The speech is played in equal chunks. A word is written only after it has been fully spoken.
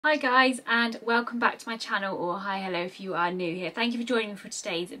Hi guys, and welcome back to my channel, or hi, hello if you are new here. Thank you for joining me for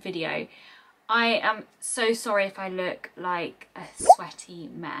today's video. I am so sorry if I look like a sweaty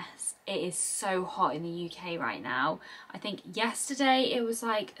mess. It is so hot in the UK right now. I think yesterday it was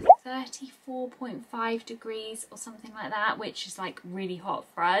like 34.5 degrees or something like that, which is like really hot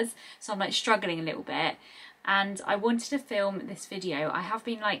for us. So I'm like struggling a little bit. And I wanted to film this video. I have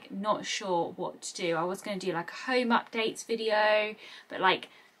been like not sure what to do. I was going to do like a home updates video, but like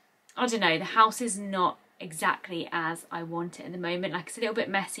I don't know, the house is not exactly as I want it at the moment. Like, it's a little bit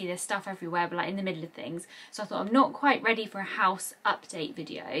messy, there's stuff everywhere, but like in the middle of things. So I thought I'm not quite ready for a house update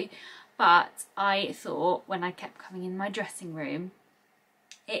video. But I thought when I kept coming in my dressing room,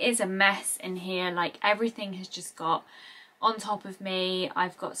 it is a mess in here. Like, everything has just got on top of me.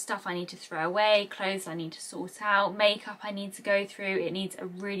 I've got stuff I need to throw away, clothes I need to sort out, makeup I need to go through. It needs a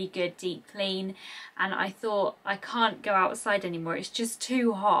really good deep clean, and I thought I can't go outside anymore. It's just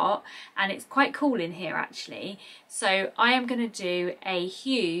too hot, and it's quite cool in here actually. So I am going to do a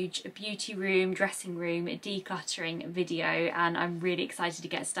huge beauty room, dressing room decluttering video, and I'm really excited to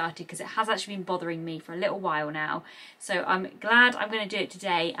get started because it has actually been bothering me for a little while now. So I'm glad I'm going to do it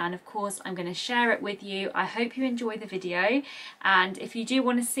today, and of course I'm going to share it with you. I hope you enjoy the video. And if you do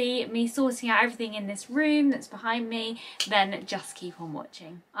want to see me sorting out everything in this room that's behind me, then just keep on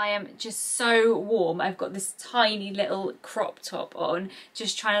watching. I am just so warm. I've got this tiny little crop top on,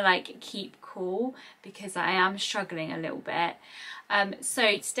 just trying to like keep cool because I am struggling a little bit.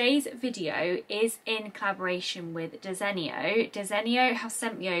 So today's video is in collaboration with Declutter. Declutter have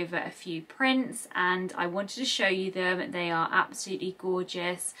sent me over a few prints and I wanted to show you them. They are absolutely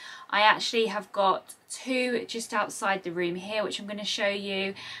gorgeous. I actually have got two just outside the room here, which I'm going to show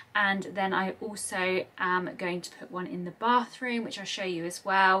you, and then I also am going to put one in the bathroom, which I'll show you as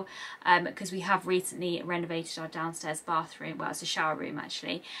well, because we have recently renovated our downstairs bathroom. Well, it's a shower room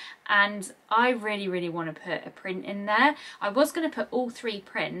actually, and I really want to put a print in there. I was going to put all three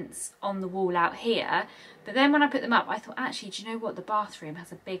prints on the wall out here, but then when I put them up I thought, actually, do you know what, the bathroom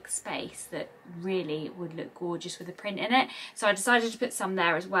has a big space that really would look gorgeous with a print in it, so I decided to put some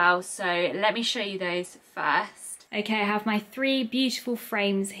there as well. So let me show you those first. Okay, I have my three beautiful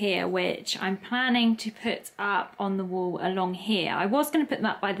frames here which I'm planning to put up on the wall along here. I was going to put them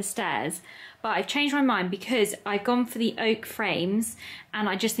up by the stairs, but I've changed my mind because I've gone for the oak frames and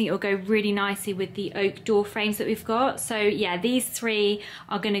I just think it'll go really nicely with the oak door frames that we've got. So yeah, these three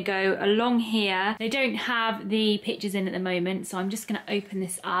are going to go along here. They don't have the pictures in at the moment, so I'm just going to open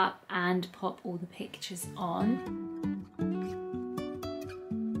this up and pop all the pictures on.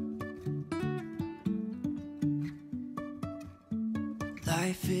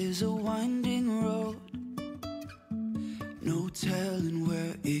 Life is a winding road, no telling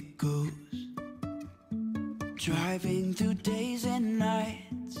where it goes. Driving through days and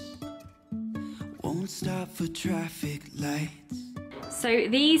nights, won't stop for traffic lights. So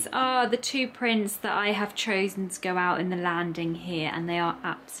these are the two prints that I have chosen to go out in the landing here, and they are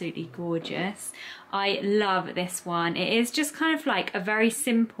absolutely gorgeous. I love this one. It is just kind of like a very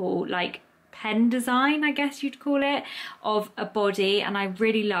simple, like pen design, I guess you'd call it, of a body, and I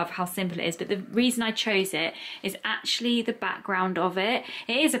really love how simple it is. But the reason I chose it is actually the background of it.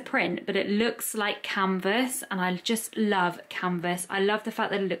 It is a print, but it looks like canvas, and I just love canvas. I love the fact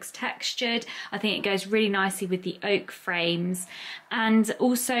that it looks textured. I think it goes really nicely with the oak frames. And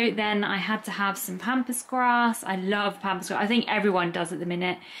also then I had to have some pampas grass. I love pampas grass. I think everyone does at the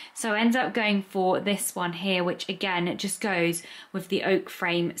minute. So I ended up going for this one here, which again, it just goes with the oak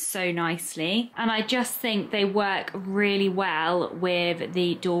frame so nicely. And I just think they work really well with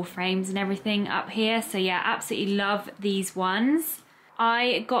the door frames and everything up here. So yeah, absolutely love these ones.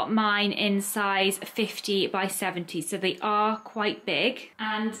 I got mine in size 50 by 70, so they are quite big.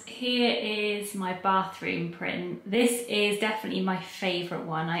 And here is my bathroom print. This is definitely my favourite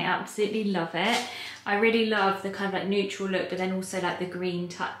one. I absolutely love it. I really love the kind of like neutral look, but then also like the green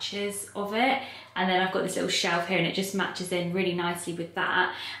touches of it. And then I've got this little shelf here and it just matches in really nicely with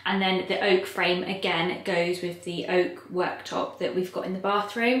that. And then the oak frame, again, goes with the oak worktop that we've got in the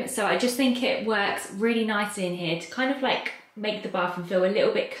bathroom. So I just think it works really nicely in here to kind of like make the bathroom feel a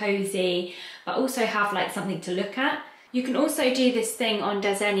little bit cozy, but also have like something to look at. You can also do this thing on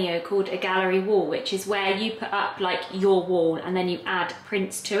Declutter called a gallery wall, which is where you put up like your wall and then you add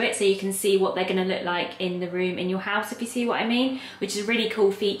prints to it so you can see what they're going to look like in the room in your house, if you see what I mean, which is a really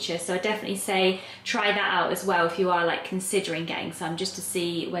cool feature. So I definitely say try that out as well if you are like considering getting some, just to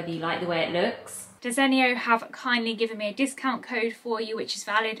see whether you like the way it looks. Desenio have kindly given me a discount code for you, which is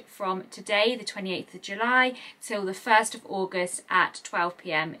valid from today, the 28th of July, till the 1st of August at 12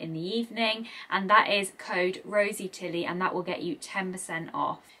 p.m. in the evening, and that is code ROSIET, and that will get you 10%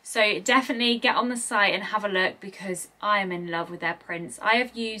 off. So definitely get on the site and have a look, because I am in love with their prints. I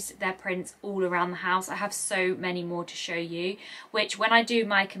have used their prints all around the house. I have so many more to show you, which when I do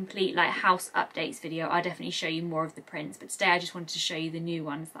my complete like house updates video, I'll definitely show you more of the prints, but today I just wanted to show you the new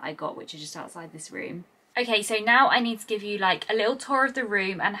ones that I got, which are just outside this room. Okay, so now I need to give you like a little tour of the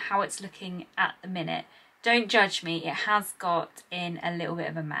room and how it's looking at the minute. Don't judge me, it has got in a little bit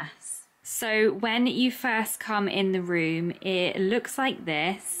of a mess. So when you first come in the room, it looks like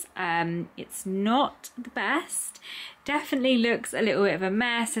this. It's not the best. Definitely looks a little bit of a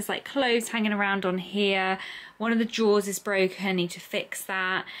mess. There's like clothes hanging around on here. One of the drawers is broken, I need to fix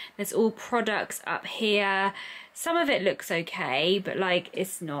that. There's all products up here. Some of it looks okay, but like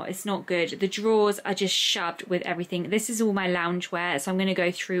it's not good. The drawers are just shoved with everything. This is all my loungewear, so I'm going to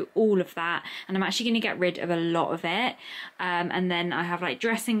go through all of that, and I'm actually going to get rid of a lot of it. And then I have like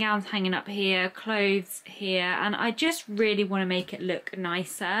dressing gowns hanging up here, clothes here, and I just really want to make it look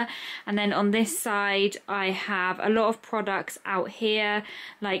nicer. And then on this side I have a lot of products out here,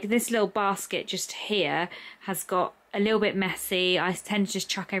 like this little basket just here has got a little bit messy. I tend to just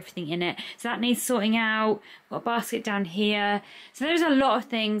chuck everything in it, so that needs sorting out. Got a basket down here, so there's a lot of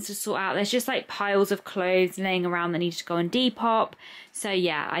things to sort out. There's just like piles of clothes laying around that need to go on Depop. So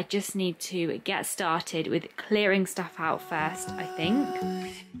yeah, I just need to get started with clearing stuff out first, I think.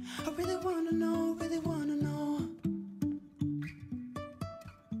 I really wanna know,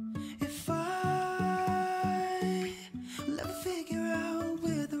 if I will ever figure out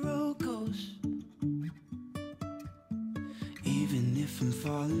where the road goes. Even if I'm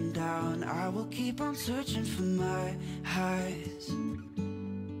falling down, I will keep on searching for my highs.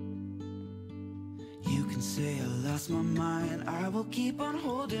 You can say I lost my mind, I will keep on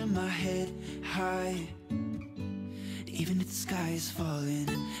holding my head high, even if the sky is falling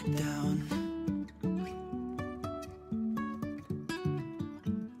down.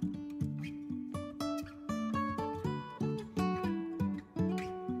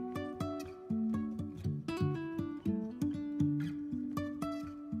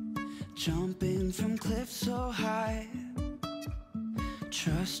 Jumping from cliffs so high,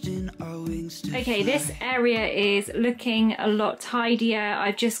 trusting our wings to Okay, fly. this area is looking a lot tidier.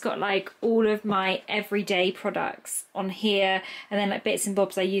 I've just got like all of my everyday products on here, and then like bits and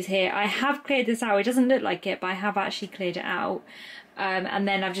bobs I use here. I have cleared this out. It doesn't look like it, but I have actually cleared it out. And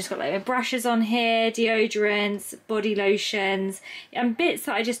then I've just got like my brushes on here, deodorants, body lotions, and bits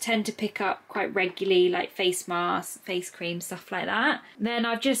that I just tend to pick up quite regularly, like face masks, face cream, stuff like that. Then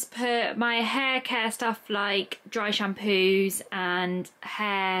I've just put my hair care stuff like dry shampoos and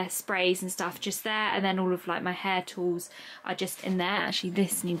hair sprays and stuff just there, and then all of like my hair tools are just in there. Actually,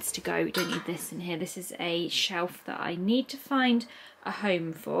 this needs to go, we don't need this in here. This is a shelf that I need to find a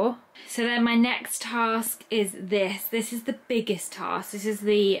home for. So then my next task is this. This is the biggest task. This is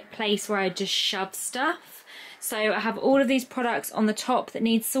the place where I just shove stuff. So I have all of these products on the top that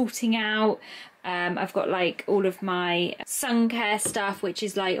need sorting out. I've got like all of my sun care stuff, which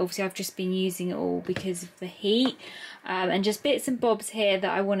is like, obviously I've just been using it all because of the heat. And just bits and bobs here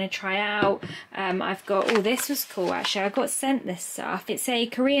that I want to try out. I've got, oh, this was cool actually. I got sent this stuff. It's a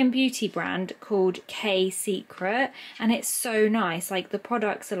Korean beauty brand called K Secret, and it's so nice. Like the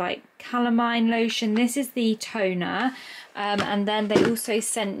products are like calamine lotion. This is the toner. And then they also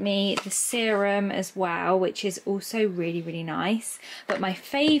sent me the serum as well, which is also really, really nice. But my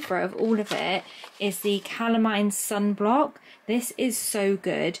favourite of all of it is the calamine sunblock. This is so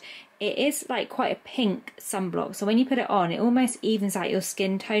good. It is like quite a pink sunblock, so when you put it on, it almost evens out your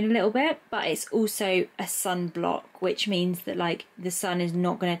skin tone a little bit, but it's also a sunblock, which means that like the sun is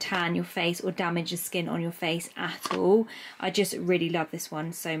not going to tan your face or damage the skin on your face at all. I just really love this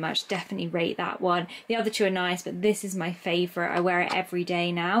one so much. Definitely rate that one. The other two are nice, but this is my favourite. I wear it every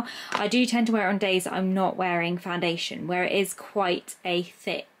day now. I do tend to wear it on days that I'm not wearing foundation, where it is quite a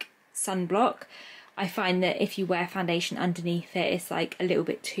thick sunblock. I find that if you wear foundation underneath it, it's like a little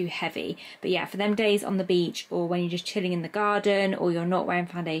bit too heavy. But yeah, for them days on the beach or when you're just chilling in the garden or you're not wearing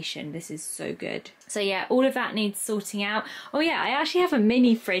foundation, this is so good. So yeah, all of that needs sorting out. Oh yeah, I actually have a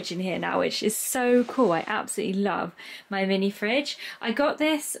mini fridge in here now, which is so cool. I absolutely love my mini fridge. I got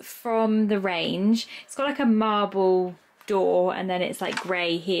this from the range. It's got like a marble door, and then it's like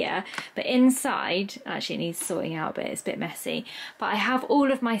grey here. But inside, actually it needs sorting out a bit, it's a bit messy. But I have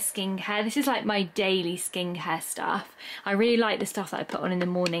all of my skincare. This is like my daily skincare stuff. I really like the stuff that I put on in the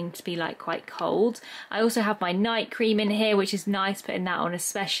morning to be like quite cold. I also have my night cream in here, which is nice putting that on,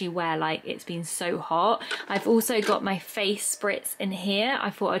 especially where like it's been so hot. I've also got my face spritz in here. I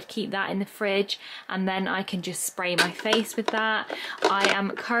thought I'd keep that in the fridge, and then I can just spray my face with that. I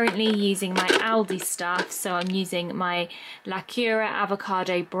am currently using my Aldi stuff, so I'm using my La Cura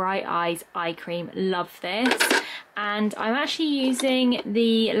Avocado Bright Eyes Eye Cream. Love this. And I'm actually using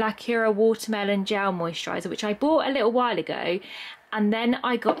the La Cura Watermelon Gel Moisturiser, which I bought a little while ago. And then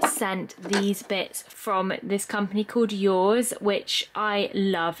I got sent these bits from this company called Yours, which I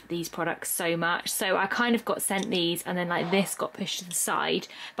love these products so much. So I kind of got sent these, and then like this got pushed to the side.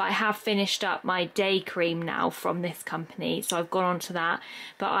 But I have finished up my day cream now from this company, so I've gone on to that.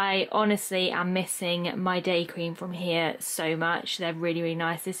 But I honestly am missing my day cream from here so much. They're really, really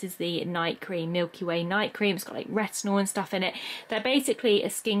nice. This is the night cream, Milky Way night cream. It's got like retinol and stuff in it. They're basically a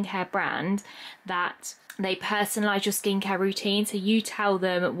skincare brand that they personalise your skincare routine, so you tell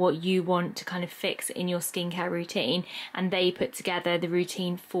them what you want to kind of fix in your skincare routine, and they put together the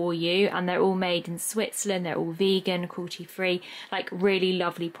routine for you. And they're all made in Switzerland, they're all vegan, cruelty free, like really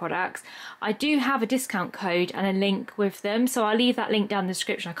lovely products. I do have a discount code and a link with them, so I'll leave that link down in the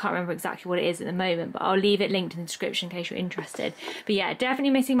description. I can't remember exactly what it is at the moment, but I'll leave it linked in the description in case you're interested. But yeah,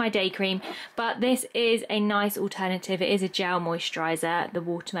 definitely missing my day cream, but this is a nice alternative. It is a gel moisturiser, the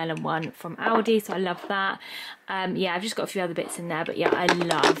watermelon one from Aldi, so I love that. Yeah, I've just got a few other bits in there, but yeah, I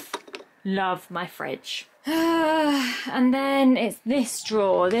love my fridge. And then it's this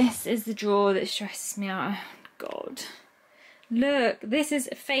drawer. This is the drawer that stresses me out. Oh, God. Look, this is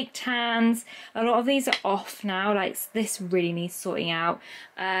fake tans. A lot of these are off now. Like, this really needs sorting out.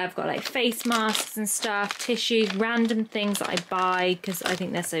 I've got like face masks and stuff, tissues, random things that I buy because I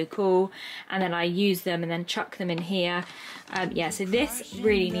think they're so cool, and then I use them and then chuck them in here. Yeah, so this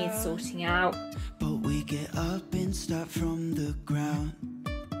really needs sorting out. But we get up and start from the ground.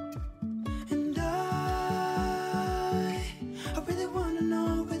 And I really wanna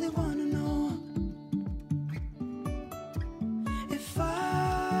know, if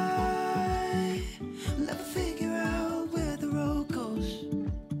I will ever figure out where the road goes.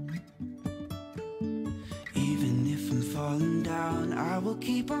 Even if I'm falling down, I will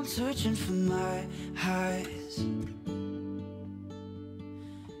keep on searching for my highs.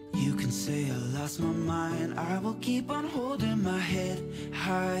 You can say I lost my mind, I will keep on holding my head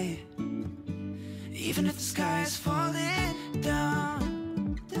high. Even if the sky is falling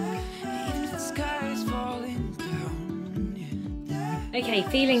down, even if the sky is falling down, yeah. Okay,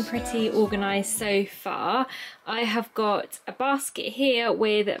 feeling pretty organised so far. I have got a basket here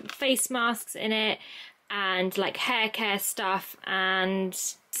with face masks in it, and like hair care stuff, and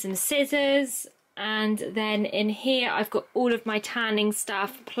some scissors. And then in here I've got all of my tanning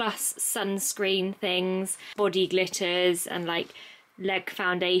stuff plus sunscreen things, body glitters, and like leg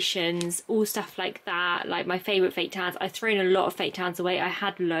foundations, all stuff like that. Like my favourite fake tans. I've thrown a lot of fake tans away. I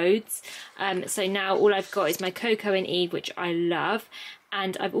had loads. So now all I've got is my Coco and Eve, which I love.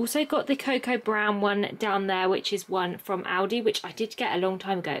 And I've also got the Cocoa Brown one down there, which is one from Aldi, which I did get a long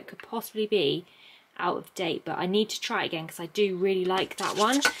time ago. It could possibly be out of date, but I need to try it again because I do really like that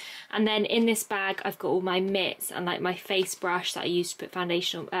one. And then in this bag I've got all my mitts and like my face brush that I use to put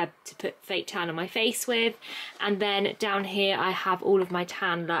foundation on, to put fake tan on my face with. And then down here I have all of my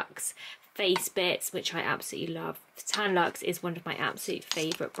Tan Luxe face bits, which I absolutely love. Tan Luxe is one of my absolute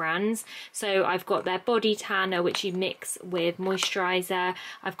favourite brands. So I've got their body tanner, which you mix with moisturiser.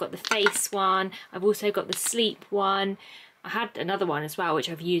 I've got the face one. I've also got the sleep one. I had another one as well, which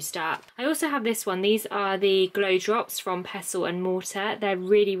I've used up. I also have this one. These are the Glow Drops from Pestle and Mortar. They're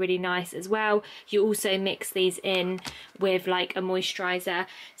really, really nice as well. You also mix these in with like a moisturiser.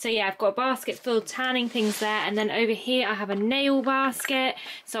 So yeah, I've got a basket full of tanning things there. And then over here, I have a nail basket.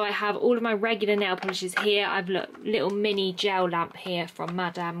 So I have all of my regular nail polishes here. I've got little mini gel lamp here from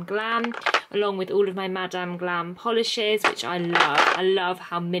Madame Glam, along with all of my Madame Glam polishes, which I love. I love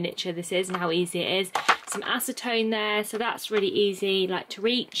how miniature this is and how easy it is. Some acetone there, so that's really easy like to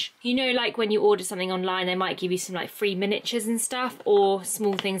reach. You know, like when you order something online, they might give you some like free miniatures and stuff, or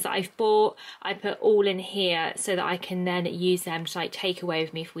small things that I've bought. I put all in here so that I can then use them to like take away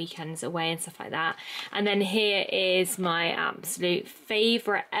with me for weekends away and stuff like that. And then here is my absolute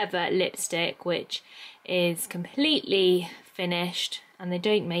favourite ever lipstick, which is completely finished and they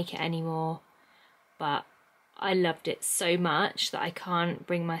don't make it anymore, but I loved it so much that I can't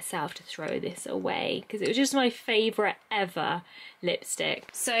bring myself to throw this away because it was just my favourite ever lipstick.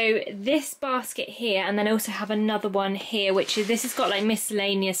 So this basket here, and then I also have another one here, which is, this has got like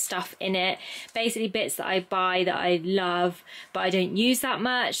miscellaneous stuff in it, basically bits that I buy that I love but I don't use that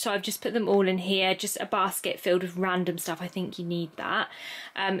much, so I've just put them all in here, just a basket filled with random stuff. I think you need that.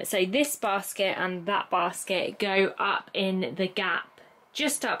 So this basket and that basket go up in the gap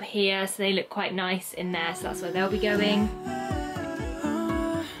just up here, so they look quite nice in there, so that's where they'll be going.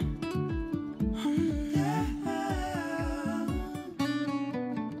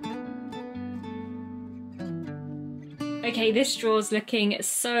 Okay, this drawer's looking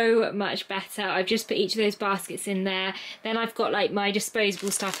so much better. I've just put each of those baskets in there. Then I've got like my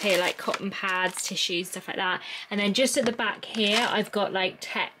disposable stuff here, like cotton pads, tissues, stuff like that. And then just at the back here, I've got like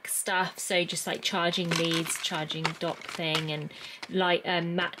tech stuff. So just like charging leads, charging dock thing, and light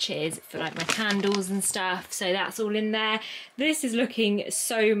matches for like my candles and stuff. So that's all in there. This is looking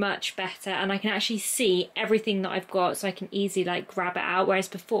so much better, and I can actually see everything that I've got, so I can easily like grab it out. Whereas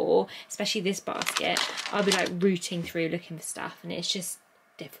before, especially this basket, I'll be like rooting through looking for stuff, and it's just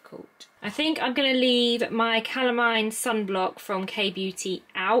difficult. I think I'm going to leave my calamine sunblock from K-Beauty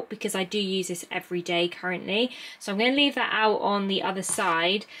out because I do use this every day currently, so I'm going to leave that out on the other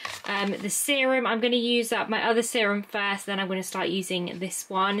side. The serum, I'm going to use up my other serum first, then I'm going to start using this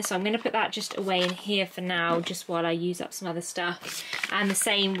one, so I'm going to put that just away in here for now, just while I use up some other stuff. And the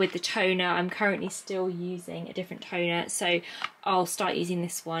same with the toner. I'm currently still using a different toner, so I'll start using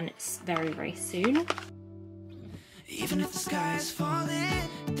this one very, very soon. Even if the sky is falling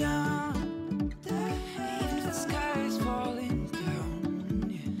down, even if the sky is falling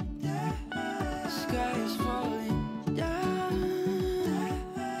down, yeah. The sky is falling down.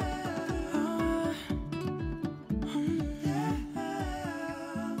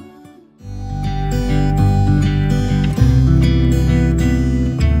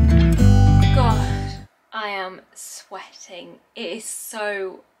 God, I am sweating. It is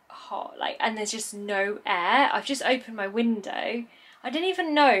so hot, like, and there's just no air. I've just opened my window. I didn't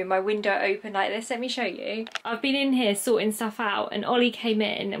even know my window opened like this. Let me show you. I've been in here sorting stuff out, and Ollie came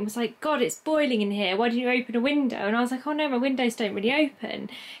in and was like, God, it's boiling in here, why didn't you open a window? And I was like, oh no, my windows don't really open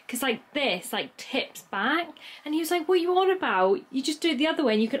because like this like tips back. And he was like, what are you on about? You just do it the other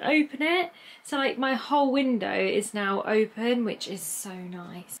way and you can open it. So like my whole window is now open, which is so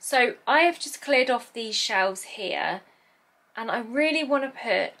nice. So I have just cleared off these shelves here, and I really want to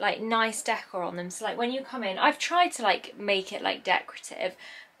put like nice decor on them. So like when you come in, I've tried to like make it like decorative,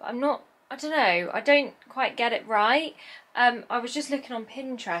 but I don't know, I don't quite get it right. I was just looking on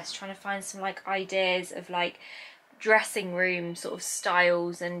Pinterest trying to find some like ideas of like dressing room sort of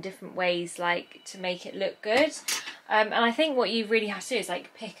styles and different ways like to make it look good. And I think what you really have to do is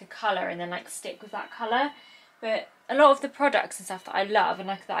like pick a colour and then like stick with that colour. But a lot of the products and stuff that I love and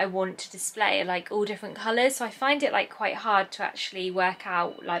like that I want to display are like all different colours, so I find it like quite hard to actually work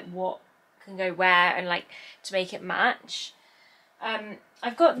out like what can go where and like to make it match.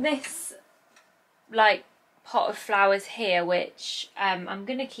 I've got this like pot of flowers here, which I'm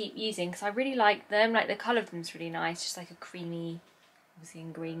gonna keep using because I really like them. Like the colour of them is really nice, just like a creamy, obviously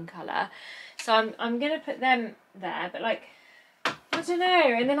in green colour. So I'm gonna put them there, but like, I don't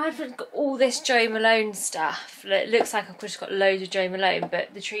know. And then I've got all this Jo Malone stuff. It looks like I've just got loads of Jo Malone,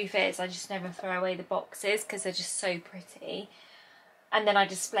 but the truth is I just never throw away the boxes because they're just so pretty. And then I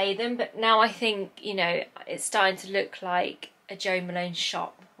display them. But now I think, you know, it's starting to look like a Jo Malone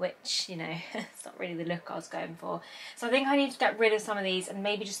shop, which, you know, it's not really the look I was going for. So I think I need to get rid of some of these and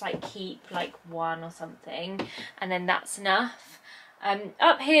maybe just like keep like one or something, and then that's enough.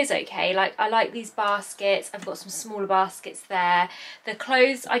 Up here's okay. Like I like these baskets. I've got some smaller baskets there. The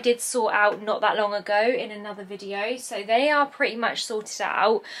clothes I did sort out not that long ago in another video, so they are pretty much sorted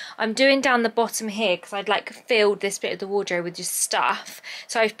out. I'm doing down the bottom here because I'd like filled this bit of the wardrobe with just stuff,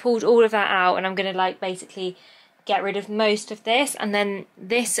 so I've pulled all of that out and I'm gonna like basically get rid of most of this. And then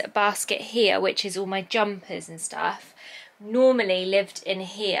this basket here, which is all my jumpers and stuff, normally lived in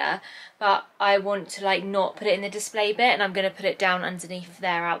here, but I want to like not put it in the display bit, and I'm going to put it down underneath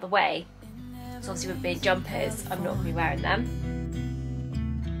there out the way. So obviously with big jumpers, I'm not going to be wearing them.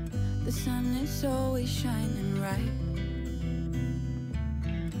 The sun is always shining bright.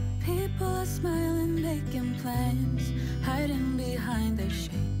 People are smiling, making plans, hiding behind their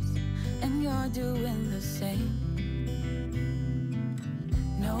shades, and you're doing the same.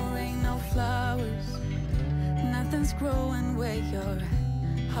 No rain, no flowers, nothing's growing where you're at.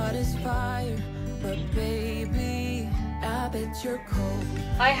 Heart is fire, but baby, I bet you're cold.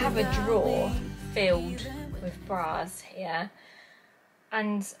 I have a drawer filled with bras here,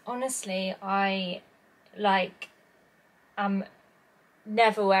 and honestly I like I'm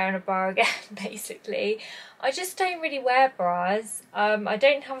never wearing a bra again basically. I just don't really wear bras. I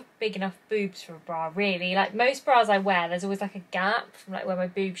don't have big enough boobs for a bra really. Like most bras I wear, there's always like a gap from like where my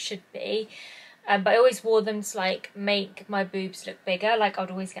boobs should be. But I always wore them to like make my boobs look bigger. Like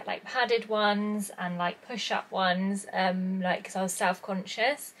I'd always get like padded ones and like push-up ones, like because I was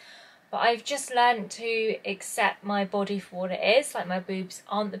self-conscious. But I've just learned to accept my body for what it is. Like my boobs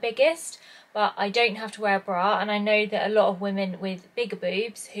aren't the biggest, but I don't have to wear a bra. And I know that a lot of women with bigger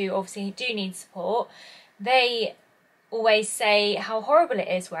boobs who obviously do need support, they always say how horrible it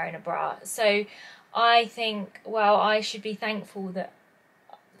is wearing a bra. So I think, well, I should be thankful that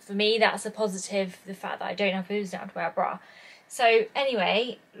for me that's a positive, the fact that I don't have boobs and don't have to wear a bra. So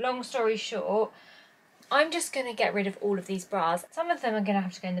anyway, long story short, I'm just going to get rid of all of these bras. Some of them are going to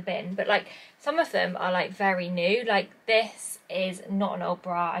have to go in the bin, but like some of them are like very new. Like this is not an old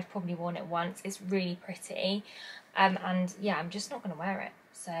bra. I've probably worn it once. It's really pretty. And yeah, I'm just not going to wear it.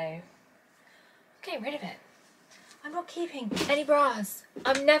 So I'm getting rid of it. I'm not keeping any bras.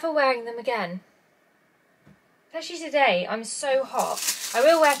 I'm never wearing them again. Especially today, I'm so hot. I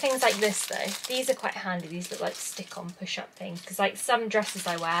will wear things like this though. These are quite handy. These look like stick-on push-up things. Because like some dresses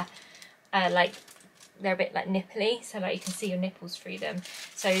I wear, like they're a bit like nipply, so like you can see your nipples through them.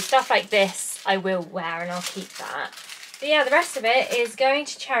 So stuff like this I will wear and I'll keep that. But yeah, the rest of it is going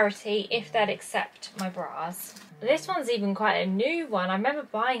to charity if they'll accept my bras. This one's even quite a new one. I remember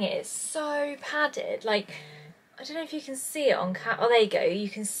buying it. It's so padded. Like, I don't know if you can see it on oh there you go, you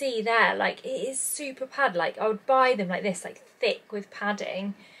can see there, like it is super padded. Like I would buy them like this, like thick with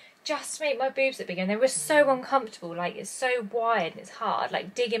padding, just to make my boobs look bigger, and they were so uncomfortable. Like it's so wide and it's hard,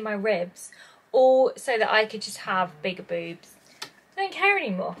 like digging my ribs, all so that I could just have bigger boobs. I don't care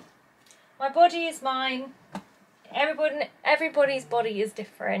anymore. My body is mine. Everybody's body is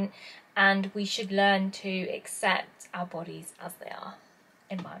different, and we should learn to accept our bodies as they are,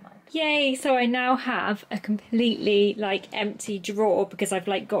 in my mind. Yay, so I now have a completely like empty drawer because I've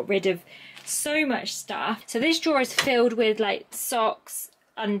like got rid of so much stuff. So this drawer is filled with like socks,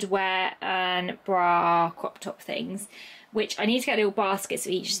 underwear and bra, crop top things, which I need to get little baskets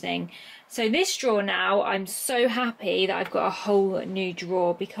of each thing. So this drawer now, I'm so happy that I've got a whole new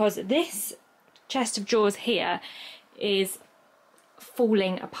drawer, because this chest of drawers here is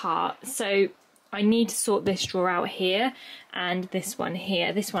falling apart. So I need to sort this drawer out here and this one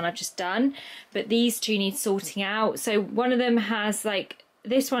here. This one I've just done, but these two need sorting out. So one of them has like,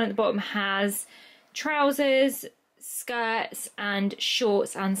 this one at the bottom has trousers, skirts and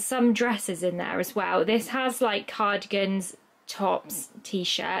shorts and some dresses in there as well. This has like cardigans, tops,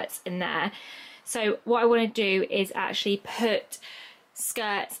 t-shirts in there. So what I want to do is actually put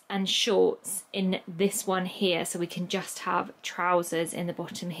skirts and shorts in this one here, so we can just have trousers in the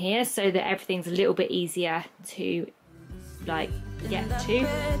bottom here, so that everything's a little bit easier to like get to.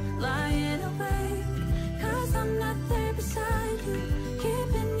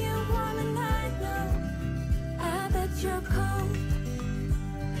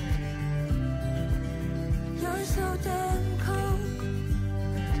 You're so damn cold.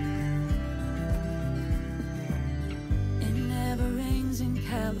 It never rains in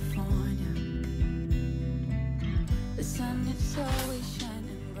California. The sun is always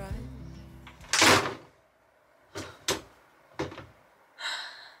shining bright.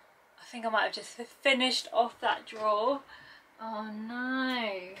 I think I might have just finished off that drawer. Oh no.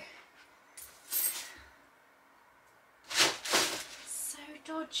 So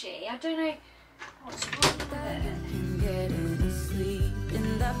dodgy. I don't know what's wrong with it. Getting sleep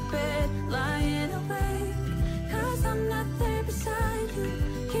in that bed, lying awake, 'cause I'm not there beside you,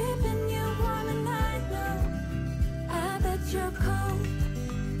 keeping you warm and I know I bet you're cold.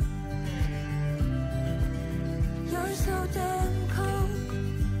 You're so damn cold.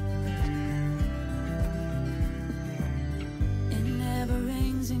 It never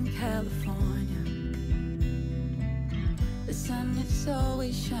rains in California. The sun is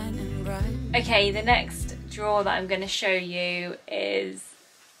always shining bright. Okay, the next drawer that I'm going to show you is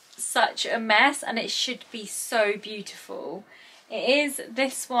such a mess, and it should be so beautiful. It is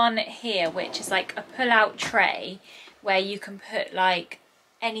this one here, which is like a pull-out tray where you can put like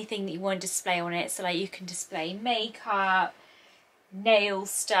anything that you want to display on it. So like you can display makeup, nail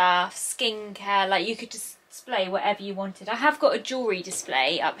stuff, skincare, like you could display whatever you wanted. I have got a jewellery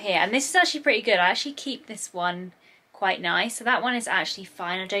display up here, and this is actually pretty good. I actually keep this one quite nice, so that one is actually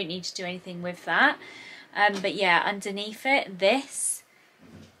fine. I don't need to do anything with that. But yeah, underneath it, this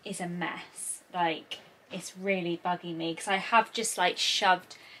is a mess. Like, it's really bugging me because I have just like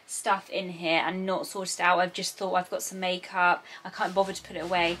shoved stuff in here and not sorted out. I've just thought I've got some makeup, I can't bother to put it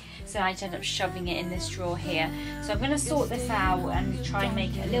away, so I just end up shoving it in this drawer here. So I'm going to sort this out and try and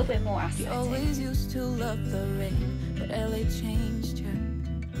make it a little bit more aesthetic. You always used to love the rain, but LA changed you.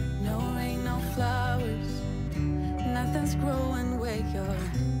 No rain, no flowers, nothing's growing where your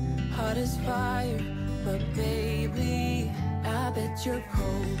heart is fire. But baby, I bet you're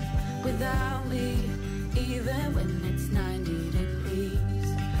cold without me, even when it's 90 degrees.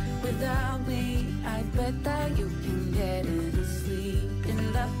 Without me, I bet that you can get any sleep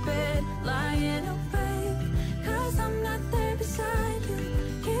in that bed, lying awake, 'cause I'm not there beside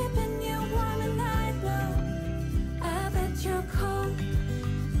you, keeping you warm and I know. I bet you're cold.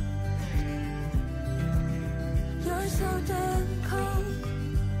 You're so damn cold.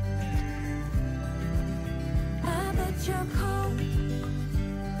 I bet you're cold.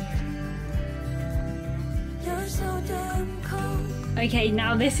 You're so damn cold. Okay,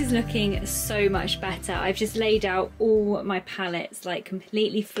 now this is looking so much better. I've just laid out all my palettes like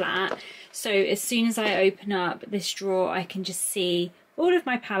completely flat. So as soon as I open up this drawer, I can just see all of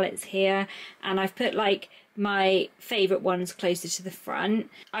my palettes here, and I've put like my favourite ones closer to the front.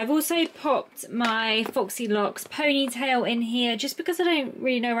 I've also popped my Foxy Locks ponytail in here just because I don't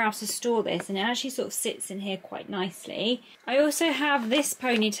really know where else to store this, and it actually sort of sits in here quite nicely. I also have this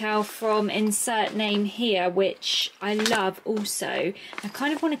ponytail from Insert Name here, which I love also. I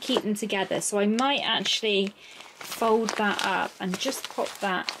kind of want to keep them together, so I might actually fold that up and just pop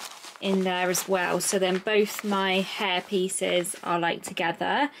that in there as well, so then both my hair pieces are like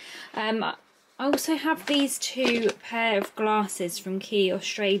together. I also have these two pair of glasses from Key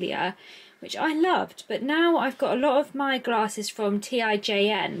Australia, which I loved, but now I've got a lot of my glasses from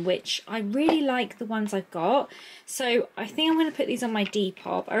TIJN, which I really like the ones I've got. So I think I'm going to put these on my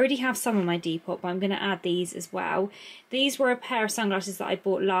Depop. I already have some on my Depop, but I'm going to add these as well. These were a pair of sunglasses that I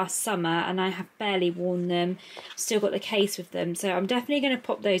bought last summer, and I have barely worn them. Still got the case with them, so I'm definitely going to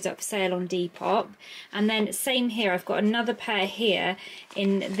pop those up for sale on Depop. And then same here, I've got another pair here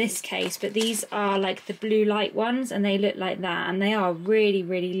in this case, but these are like the blue light ones, and they look like that, and they are really,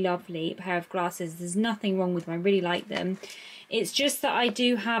 really lovely pair of glasses. There's nothing wrong with them, I really like them. It's just that I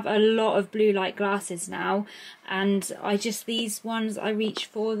do have a lot of blue light glasses now, and these ones I reach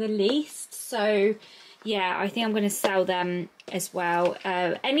for the least. So yeah, I think I'm going to sell them as well.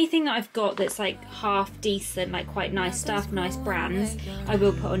 Anything that I've got that's like half decent, like quite nice stuff, nice brands, I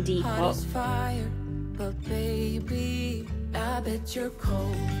will put on Depop. But baby, I bet you're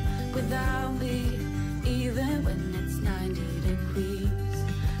cold without me, even when it's 90 degrees.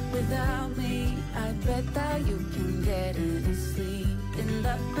 Without me, I bet that you can get any sleep in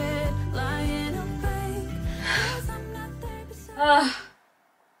that bed, lying awake, 'cause I'm not there beside.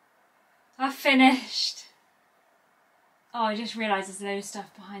 I've finished. Oh, I just realised there's a load of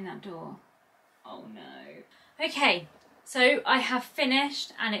stuff behind that door. Oh no. Okay, so I have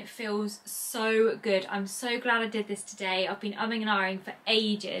finished and it feels so good. I'm so glad I did this today. I've been umming and ahhing for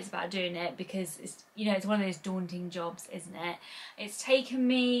ages about doing it because it's, you know, it's one of those daunting jobs, isn't it? It's taken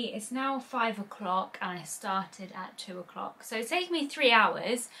me, it's now 5 o'clock and I started at 2 o'clock. So it's taken me 3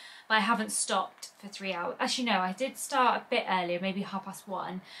 hours, but I haven't stopped for 3 hours. Actually no, I did start a bit earlier, maybe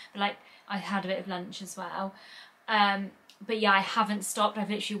 1:30, but like I had a bit of lunch as well. But yeah, I haven't stopped. I've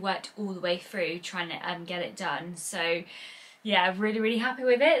literally worked all the way through trying to get it done. So yeah, I'm really, really happy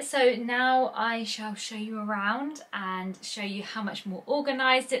with it. So now I shall show you around and show you how much more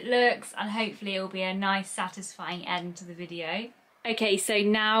organised it looks, and hopefully it'll be a nice, satisfying end to the video. Okay, so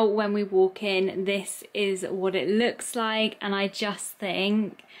now when we walk in, this is what it looks like, and I just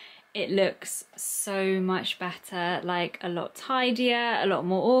think it looks so much better, like a lot tidier, a lot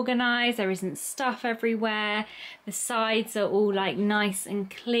more organised. There isn't stuff everywhere. The sides are all like nice and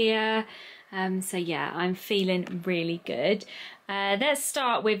clear. So yeah, I'm feeling really good. Let's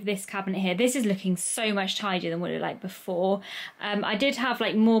start with this cabinet here. This is looking so much tidier than what it looked like before. I did have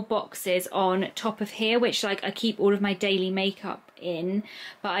like more boxes on top of here, which like I keep all of my daily makeup in,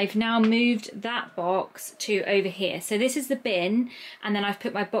 but I've now moved that box to over here. So this is the bin, and then I've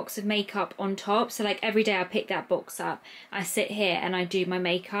put my box of makeup on top. So like every day I pick that box up, I sit here and I do my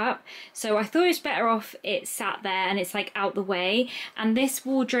makeup. So I thought it was better off it sat there and it's like out the way. And this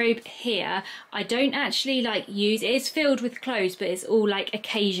wardrobe here, I don't actually like use, it is filled with clothes, but it's all like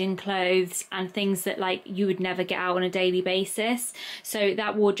occasion clothes and things that like you would never get out on a daily basis. So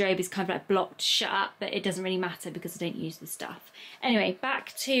that wardrobe is kind of like blocked shut, but it doesn't really matter because I don't use the stuff. Anyway,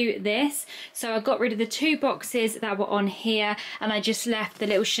 back to this. So I got rid of the 2 boxes that were on here, and I just left the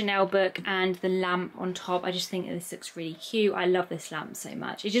little Chanel book and the lamp on top. I just think this looks really cute. I love this lamp so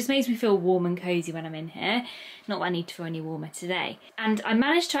much. It just makes me feel warm and cozy when I'm in here. Not that I need to feel any warmer today. And I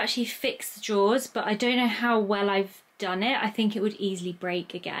managed to actually fix the drawers, but I don't know how well I've done it. I think it would easily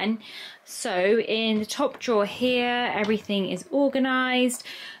break again. So in the top drawer here, everything is organised.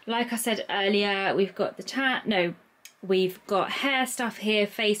 Like I said earlier, we've got we've got hair stuff here,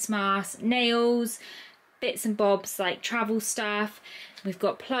 face masks, nails, bits and bobs like travel stuff. We've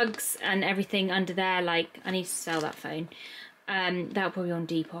got plugs and everything under there. Like, I need to sell that phone. That'll probably be on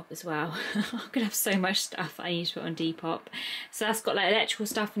Depop as well. I'm gonna have so much stuff I need to put on Depop. So that's got like electrical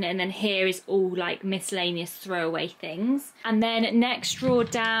stuff in it, and then here is all like miscellaneous throwaway things. And then next drawer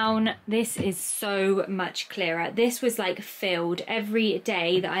down, this is so much clearer. This was like filled every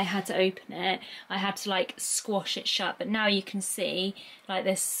day that I had to open it. I had to like squash it shut, but now you can see like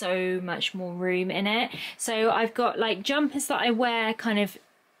there's so much more room in it. So I've got like jumpers that I wear kind of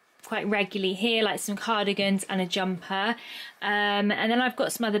quite regularly here, like some cardigans and a jumper, and then I've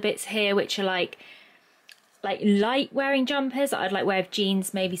got some other bits here which are like light wearing jumpers that I'd like wear with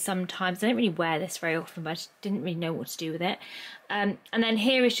jeans maybe sometimes. I don't really wear this very often, but I just didn't really know what to do with it. And then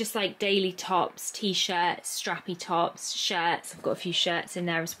here is just like daily tops, t-shirts, strappy tops, shirts. I've got a few shirts in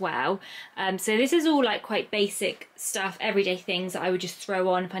there as well. So this is all like quite basic stuff, everyday things that I would just throw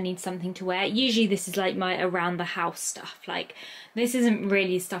on if I need something to wear. Usually this is like my around the house stuff. Like, this isn't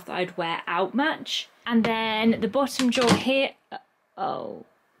really stuff that I'd wear out much. And then the bottom drawer here, oh.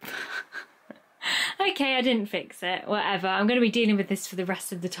 Okay, I didn't fix it, whatever. I'm going to be dealing with this for the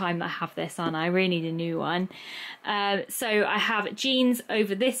rest of the time that I have this on. I really need a new one. So I have jeans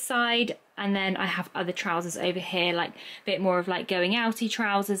over this side, and then I have other trousers over here, like a bit more of like going outy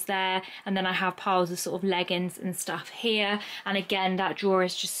trousers there, and then I have piles of sort of leggings and stuff here. And again, that drawer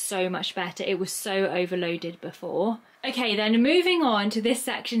is just so much better. It was so overloaded before. Okay, then moving on to this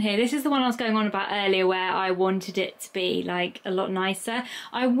section here. This is the one I was going on about earlier where I wanted it to be like a lot nicer.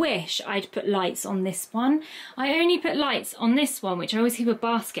 I wish I'd put lights on this one. I only put lights on this one, which I always keep a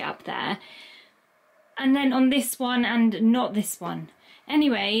basket up there, and then on this one and not this one.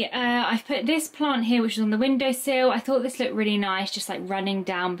 Anyway, I've put this plant here, which is on the windowsill. I thought this looked really nice, just like running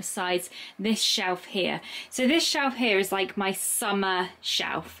down besides this shelf here. So this shelf here is like my summer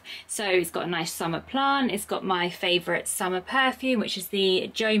shelf. So it's got a nice summer plant. It's got my favourite summer perfume, which is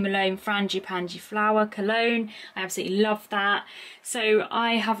the Jo Malone Frangipani Flower Cologne. I absolutely love that. So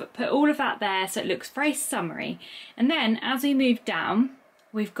I have put all of that there so it looks very summery. And then as we move down,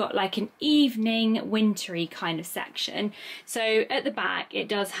 we've got like an evening wintry kind of section. So at the back it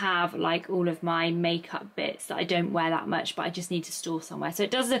does have like all of my makeup bits that I don't wear that much, but I just need to store somewhere. So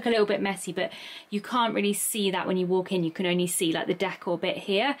it does look a little bit messy, but you can't really see that when you walk in. You can only see like the decor bit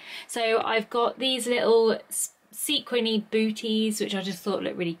here. So I've got these little sequiny booties which I just thought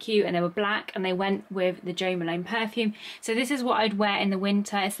looked really cute, and they were black and they went with the Jo Malone perfume. So this is what I'd wear in the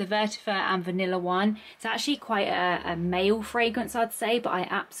winter. It's the Vetiver and Vanilla one. It's actually quite a male fragrance, I'd say, but I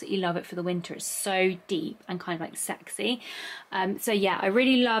absolutely love it for the winter. It's so deep and kind of like sexy. So yeah, I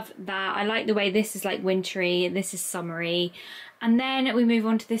really love that. I like the way this is like wintry, this is summery. And then we move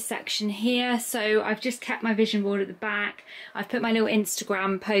on to this section here. So I've just kept my vision board at the back. I've put my little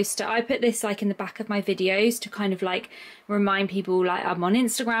Instagram poster. I put this like in the back of my videos to kind of like remind people like I'm on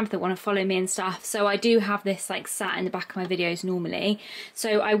Instagram if they want to follow me and stuff. So I do have this like sat in the back of my videos normally.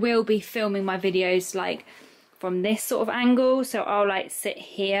 So I will be filming my videos like from this sort of angle, so I'll like sit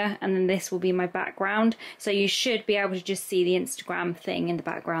here and then this will be my background, so you should be able to just see the Instagram thing in the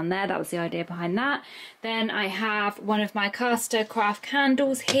background there. That was the idea behind that. Then I have one of my caster craft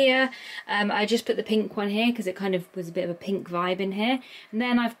candles here. I just put the pink one here because it kind of was a bit of a pink vibe in here. And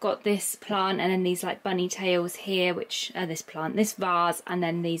then I've got this plant and then these like bunny tails here, which this vase, and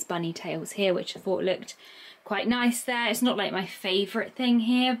then these bunny tails here, which I thought looked quite nice there. It's not like my favourite thing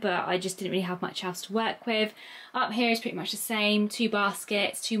here, but I just didn't really have much else to work with. Up here is pretty much the same, 2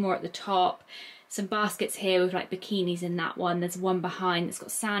 baskets, 2 more at the top. Some baskets here with like bikinis in that one. There's one behind that's got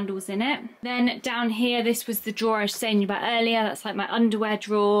sandals in it. Then down here, this was the drawer I was saying about earlier. That's like my underwear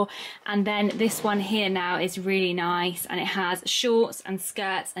drawer. And then this one here now is really nice, and it has shorts and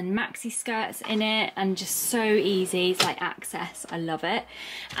skirts and maxi skirts in it, and just so easy. It's like access. I love it.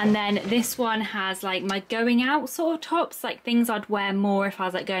 And then this one has like my going out sort of tops, like things I'd wear more if I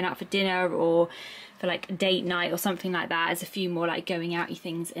was like going out for dinner or for like a date night or something like that. There's a few more like going outy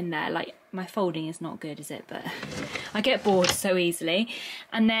things in there, like my folding is not good, is it? But I get bored so easily.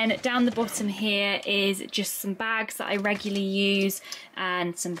 And then down the bottom here is just some bags that I regularly use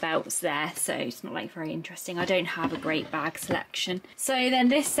and some belts there. So it's not like very interesting. I don't have a great bag selection. So then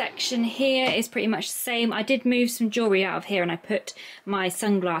this section here is pretty much the same. I did move some jewellery out of here and I put my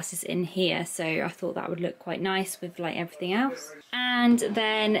sunglasses in here. So I thought that would look quite nice with like everything else. And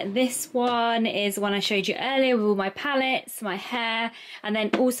then this one is the one I showed you earlier with all my palettes, my hair, and then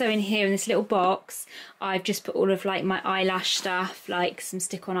also in here in this little box I've just put all of like my eyelash stuff, like some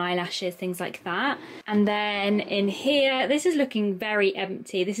stick-on eyelashes, things like that. And then in here, this is looking very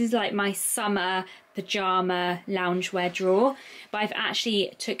empty. This is like my summer pyjama loungewear drawer, but I've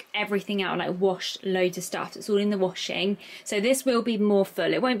actually took everything out and like washed loads of stuff. It's all in the washing, so this will be more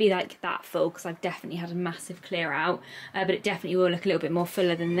full. It won't be like that full because I've definitely had a massive clear out, but it definitely will look a little bit more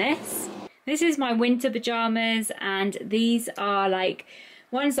fuller than this. This is my winter pyjamas, and these are like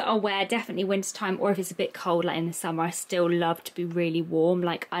ones that I'll wear definitely winter time, or if it's a bit cold like in the summer. I still love to be really warm.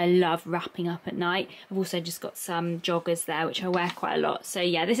 Like I love wrapping up at night. I've also just got some joggers there which I wear quite a lot. So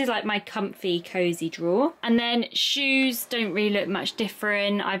yeah, this is like my comfy cozy drawer. And then shoes don't really look much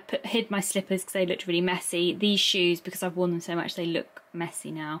different. I hid my slippers because they looked really messy. These shoes, because I've worn them so much, they look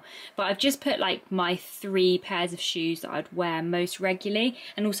messy now, but I've just put like my 3 pairs of shoes that I'd wear most regularly,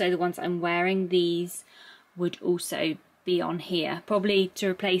 and also the ones that I'm wearing. These would also be on here, probably to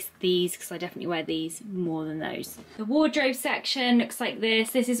replace these because I definitely wear these more than those. The wardrobe section looks like this.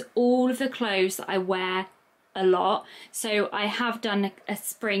 This is all of the clothes that I wear a lot. So I have done a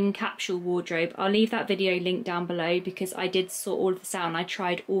spring capsule wardrobe. I'll leave that video linked down below because I did sort all of this out and I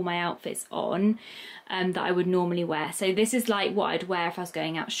tried all my outfits on that I would normally wear. So this is like what I'd wear if I was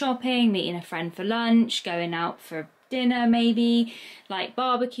going out shopping, meeting a friend for lunch, going out for dinner maybe, like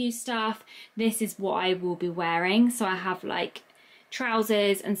barbecue stuff. This is what I will be wearing. So I have like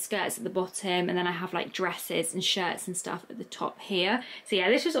trousers and skirts at the bottom, and then I have like dresses and shirts and stuff at the top here. So yeah,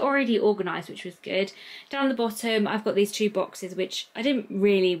 this was already organised, which was good. Down the bottom I've got these 2 boxes which I didn't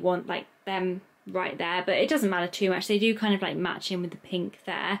really want like them right there, but it doesn't matter too much. They do kind of like match in with the pink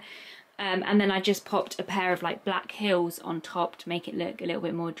there. And then I just popped a pair of like black heels on top to make it look a little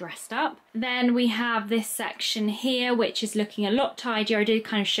bit more dressed up. Then we have this section here which is looking a lot tidier. I did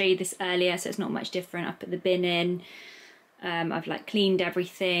kind of show you this earlier, so it's not much different. I put the bin in, I've like cleaned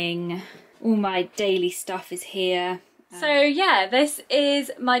everything, all my daily stuff is here. So yeah, this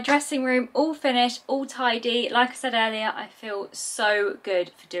is my dressing room, all finished, all tidy. Like I said earlier, I feel so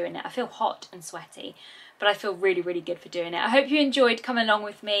good for doing it. I feel hot and sweaty, but I feel really, really good for doing it. I hope you enjoyed coming along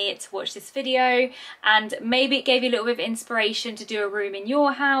with me to watch this video, and maybe it gave you a little bit of inspiration to do a room in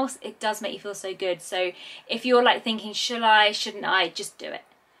your house. It does make you feel so good. So if you're like thinking, shall I, shouldn't I, just do it.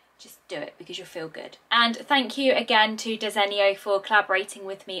 Just do it because you'll feel good. And thank you again to Desenio for collaborating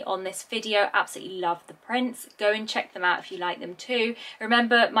with me on this video. Absolutely love the prints. Go and check them out if you like them too.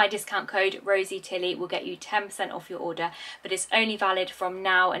 Remember, my discount code ROSIET will get you 10% off your order, but it's only valid from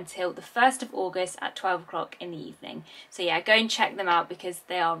now until the 1st of August at 12 o'clock in the evening. So yeah, go and check them out because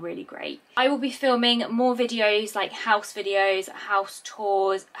they are really great. I will be filming more videos like house videos, house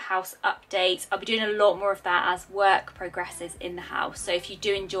tours, house updates. I'll be doing a lot more of that as work progresses in the house. So if you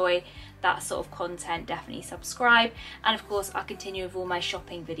do enjoy that sort of content, definitely subscribe. And of course I'll continue with all my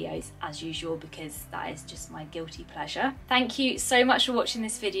shopping videos as usual because that is just my guilty pleasure. Thank you so much for watching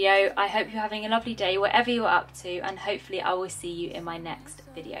this video. I hope you're having a lovely day whatever you're up to, and hopefully I will see you in my next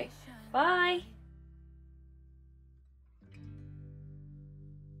video. Bye.